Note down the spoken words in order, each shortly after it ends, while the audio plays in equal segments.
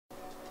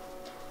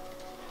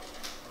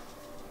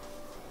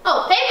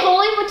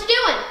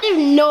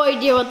have no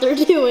idea what they're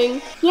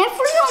doing. Yeah, we're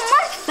going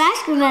much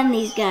faster than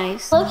these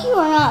guys. Look, you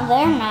are not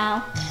there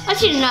now. I've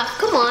seen enough.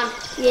 Come on.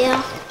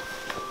 Yeah.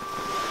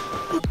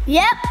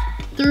 Yep.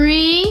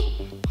 3,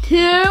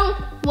 2,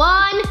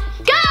 1,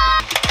 go!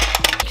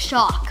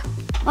 Shock.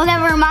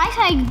 Whatever, my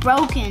side's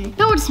broken.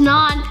 No, it's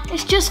not.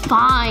 It's just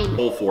fine.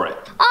 Pull for it.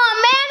 Oh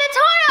man, it's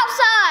hot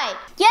outside.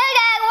 Yeah,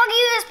 Dad, what do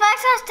you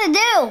expect us to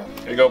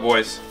do? Here you go,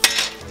 boys.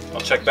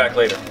 I'll check back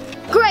later.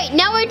 Great,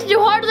 now we have to do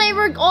hard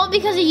labor all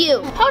because of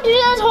you. How did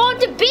that hard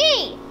to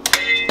be?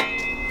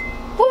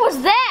 What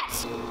was that?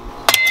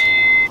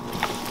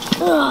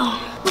 Ugh.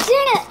 What's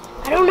in it?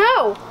 I don't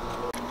know.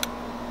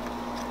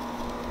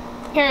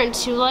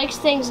 Parents who likes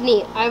things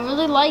neat, I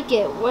really like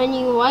it when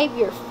you wipe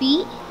your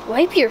feet.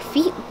 Wipe your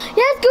feet?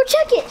 Yeah, let's go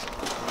check it.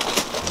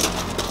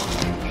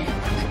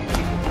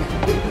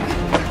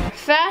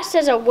 Fast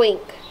as a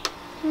wink.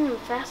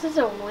 Fast as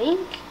a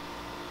wink?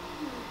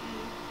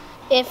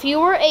 If you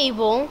were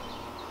able,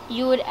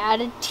 you would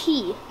add a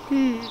T.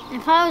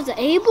 If I was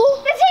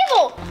able? It's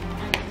able!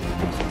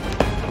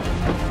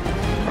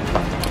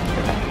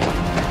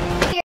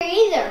 Here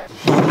either.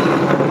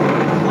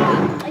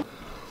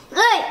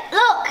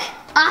 Look!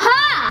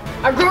 Aha!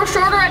 I grow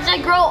shorter as I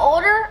grow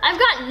older? I've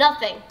got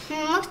nothing.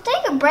 Let's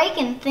take a break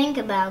and think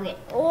about it.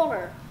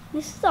 Older.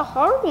 This is a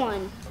hard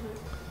one.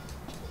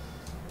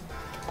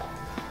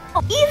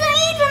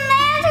 Ethan,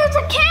 man, there's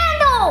a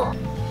candle!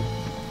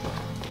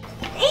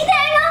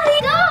 Ethan, let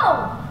me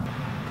go!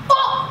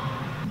 Oh!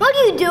 What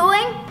are you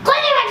doing?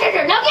 Cleaning my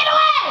trigger! Now get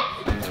away!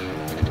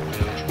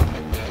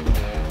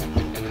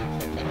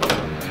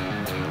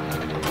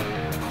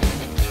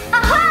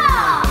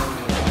 Aha!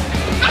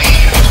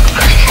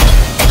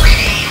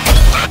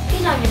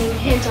 He's not getting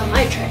hands on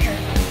my treasure.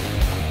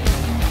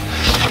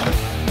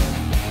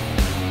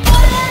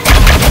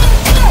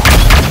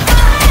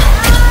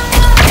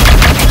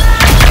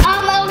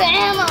 I'm out of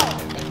ammo.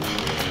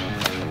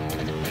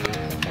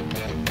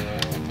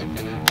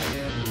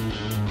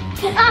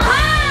 Aha!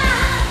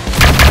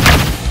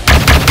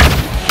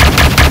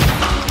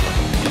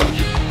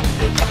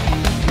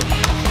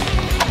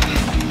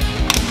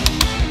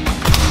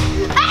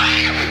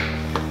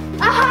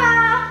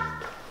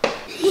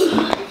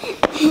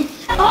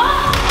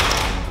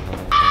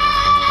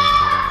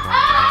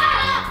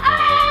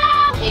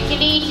 Take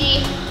it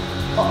easy.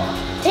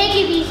 Take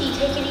it easy,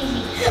 take it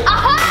easy.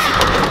 Aha!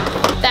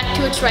 Back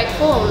to its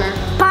rightful owner.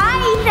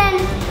 Bye, Ethan.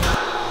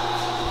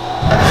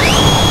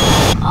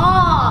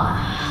 Oh.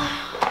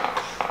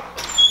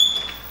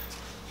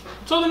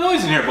 What's all the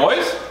noise in here,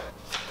 boys?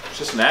 It's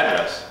just an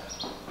address.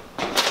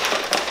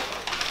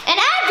 An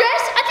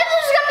address? I thought this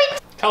was gonna be...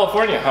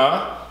 California, huh?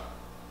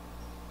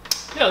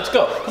 Yeah, let's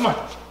go. Come on.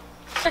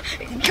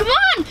 Come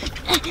on!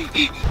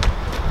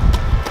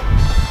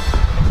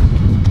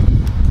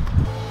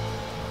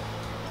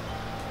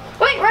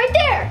 Wait, right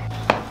there!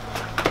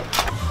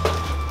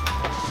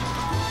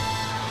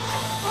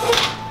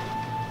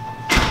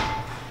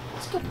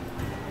 Let's go.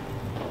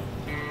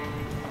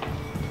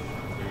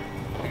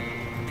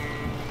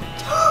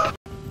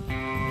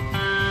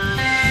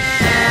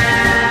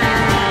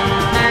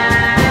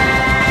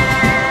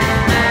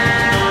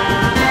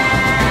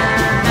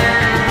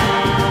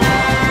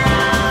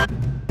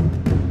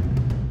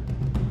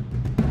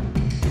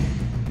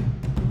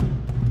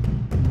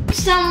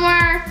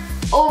 Somewhere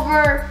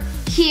over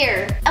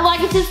here. And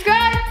like and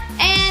subscribe,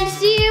 and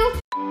see you.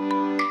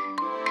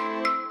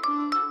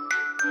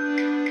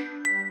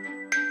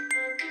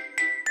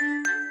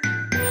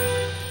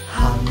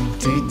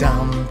 Humpty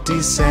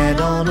Dumpty sat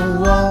on a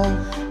wall.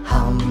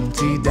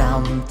 Humpty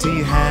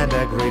Dumpty had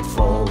a great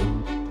fall.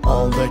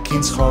 All the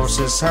king's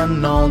horses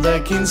and all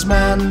the king's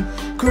men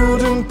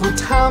couldn't put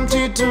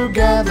Humpty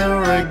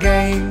together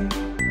again.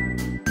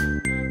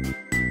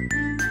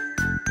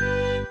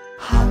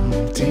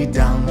 Humpty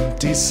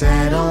Dumpty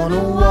sat on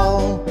a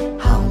wall.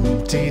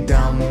 Humpty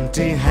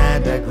Dumpty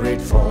had a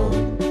great fall.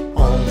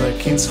 All the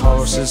king's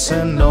horses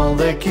and all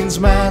the king's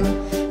men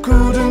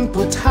couldn't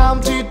put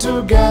Humpty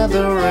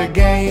together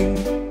again.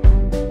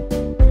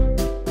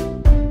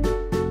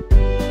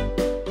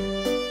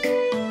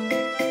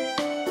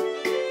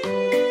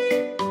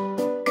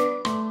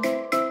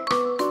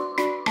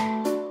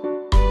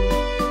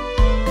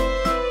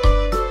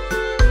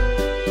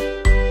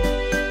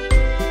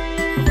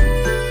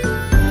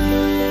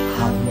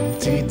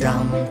 Humpty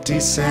Dumpty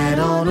sat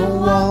on a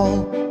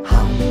wall.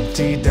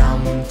 Humpty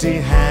Dumpty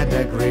had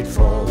a great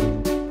fall.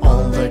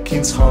 All the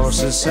king's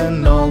horses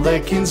and all the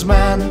king's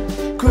men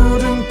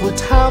couldn't put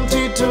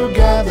Humpty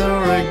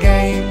together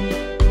again.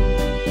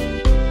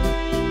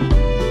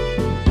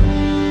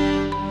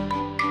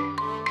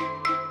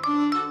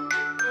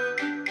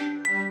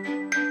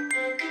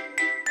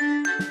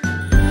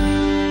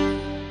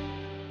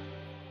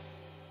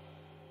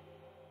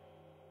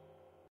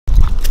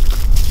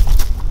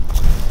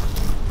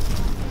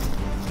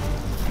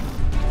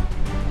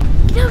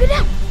 Get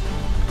down!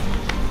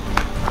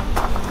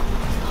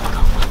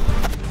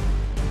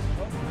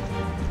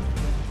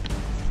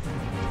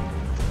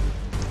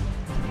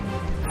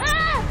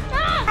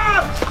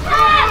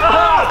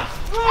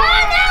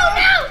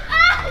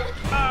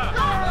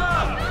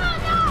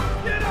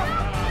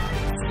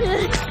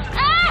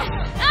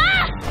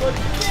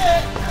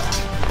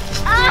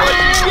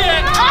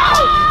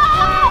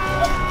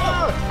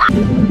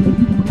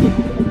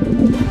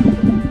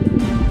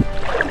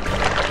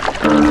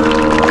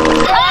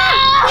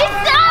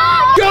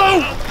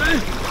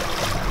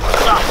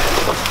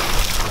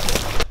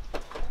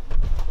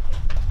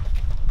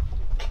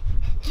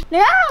 They're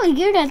not really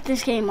good at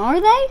this game,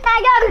 are they? I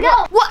gotta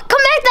go. What?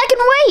 Come back, I can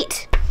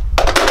wait.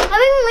 I've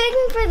been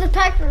waiting for the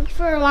package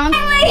for a long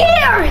time. Right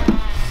here.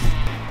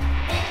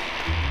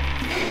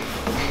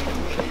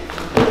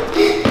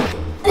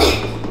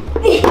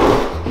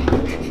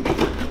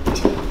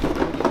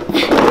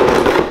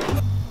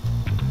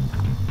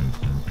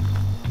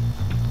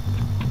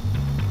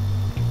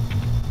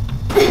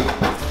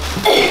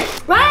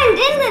 Ryan's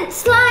instant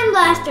slime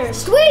blaster,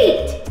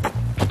 sweet!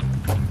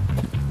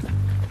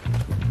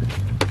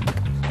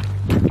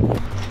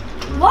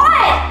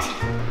 What?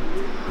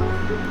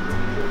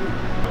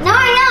 No,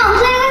 I know, I'm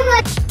playing with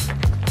my...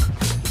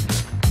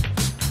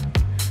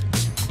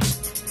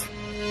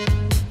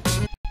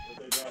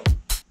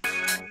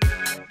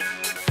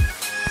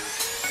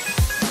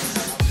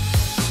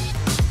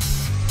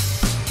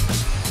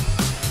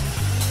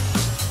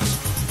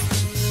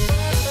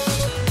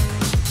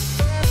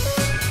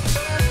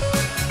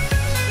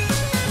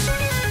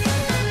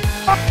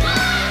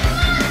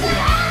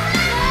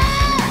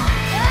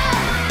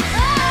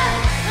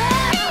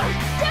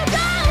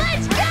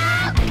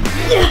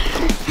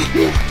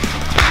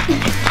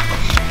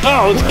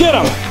 Oh, let's get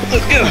him!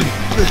 Let's get him!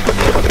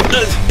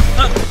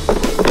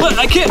 What?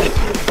 I can't!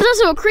 There's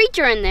also a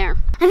creature in there.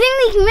 I think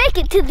we can make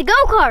it to the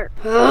go-kart.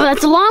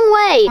 That's a long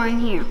way. In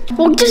here.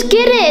 Well, just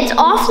get it. It's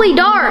awfully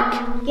dark.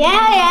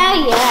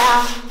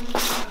 Yeah.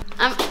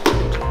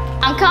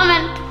 I'm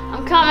coming.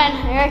 I'm coming.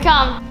 Here I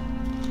come.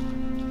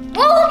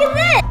 Oh, look at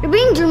this! You're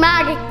being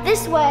dramatic.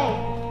 This way.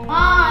 Come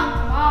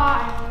on.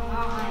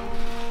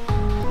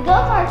 The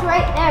go-kart's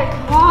right there.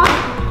 Come on.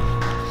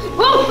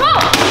 Whoa, whoa!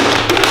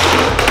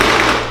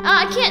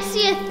 I can't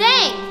see a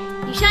thing.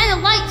 You shine the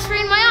light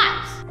straight in my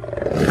eyes.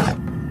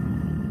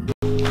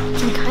 I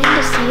can kind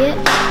of see it.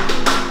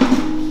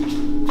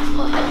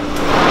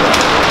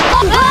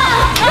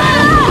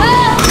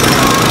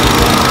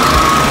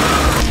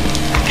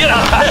 Get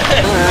out!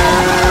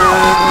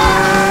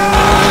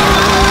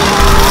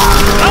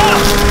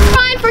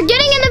 Brian, for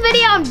getting in the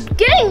video and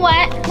getting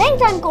wet.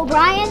 Thanks, Uncle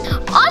Brian.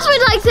 Also,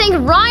 I'd like to thank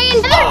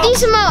Ryan, Heather D.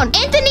 Simone.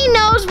 Anthony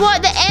knows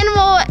what the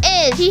animal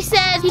is. He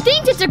says he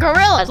thinks it's a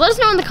gorilla. Let us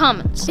know in the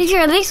comments. See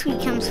where this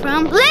week comes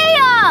from.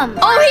 Liam!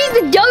 Oh, he's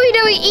the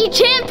WWE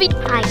champion.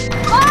 Hi.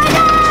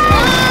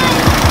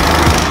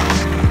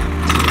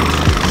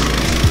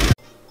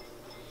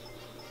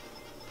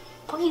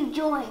 What are you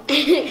doing?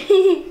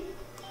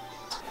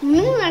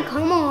 You wanna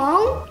come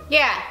along?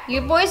 Yeah,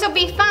 you boys will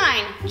be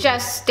fine.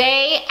 Just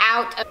stay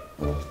out of...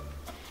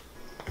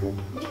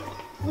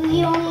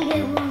 We only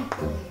get one.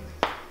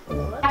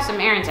 I have some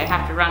errands I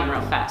have to run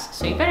real fast,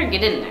 so you better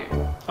get in there.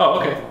 Oh,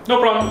 okay. No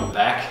problem.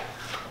 Back.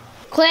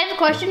 Clay, I have a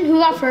question. Who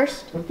got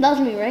first? That was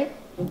me, right?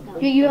 No.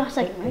 You got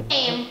second, right?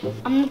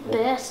 I'm the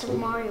best of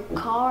Mario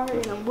Kart,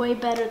 and I'm way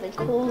better than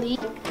Coley.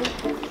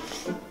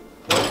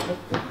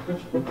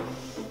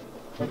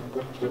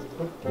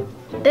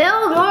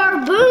 Build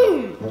or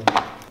boom!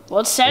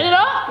 Let's set it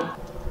up.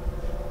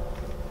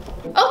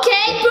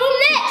 Okay, boom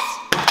this.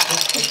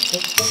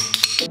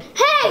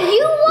 Hey,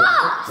 you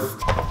lost!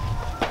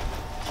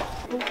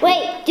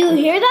 Wait, do you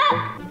hear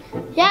that?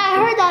 Yeah, I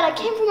heard that. I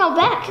came from out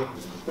back.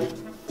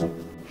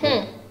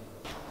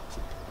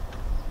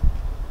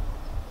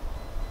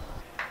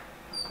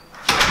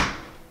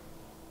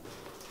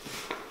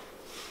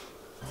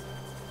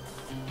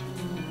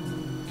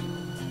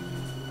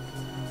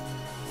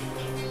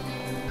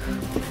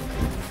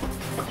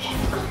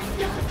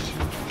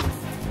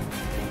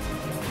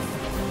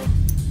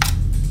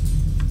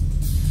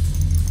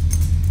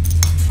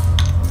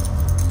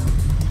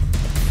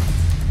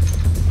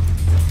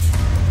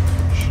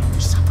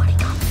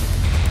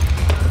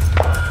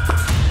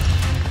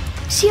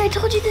 See, I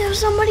told you there was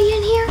somebody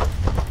in here.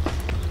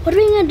 What are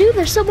we gonna do?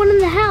 There's someone in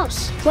the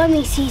house. Let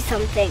me see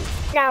something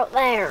out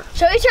there.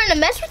 So he's trying to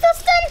mess with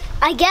us then?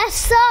 I guess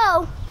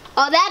so.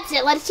 Oh, that's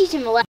it. Let's teach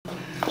him a lesson.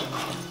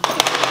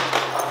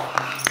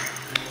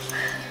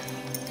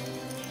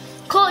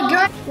 Cole,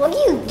 What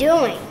are you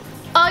doing?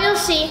 oh, you'll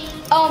see.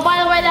 Oh,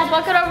 by the way, that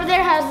bucket over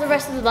there has the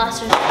rest of the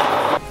blasters.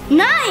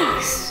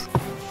 Nice!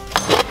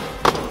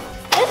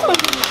 This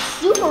one's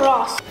super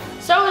awesome.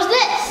 So is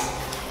this.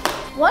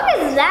 What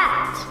is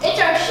that? It's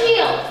our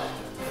shield.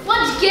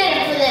 Let's get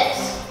him for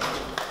this.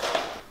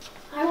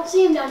 I don't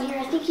see him down here.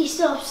 I think he's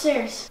still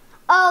upstairs.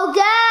 Oh,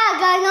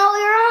 Dad, I know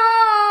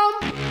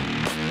you're home.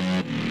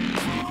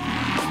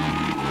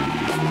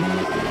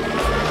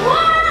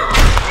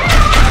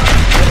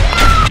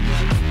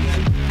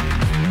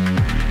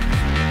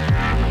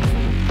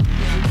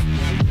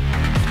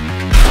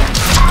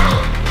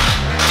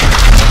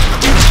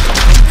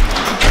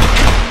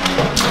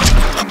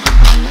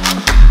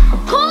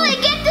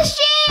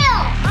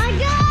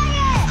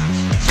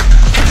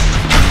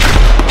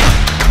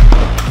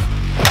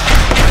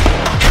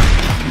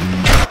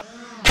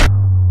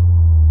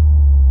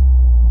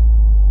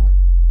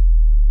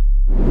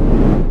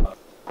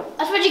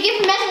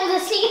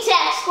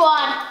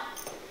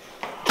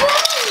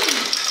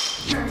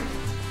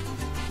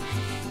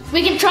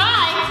 We can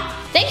try.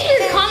 Thanks for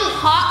your comment,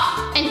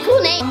 Hawk, and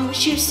cool name.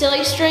 shoot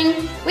silly string?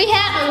 We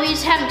have it, we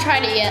just haven't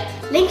tried it yet.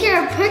 Link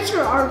your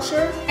picture,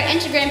 Archer. Our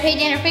Instagram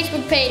page and our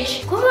Facebook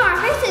page. Come on, our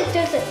Facebook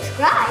to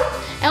subscribe.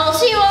 And we'll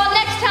see you all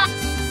next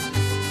time.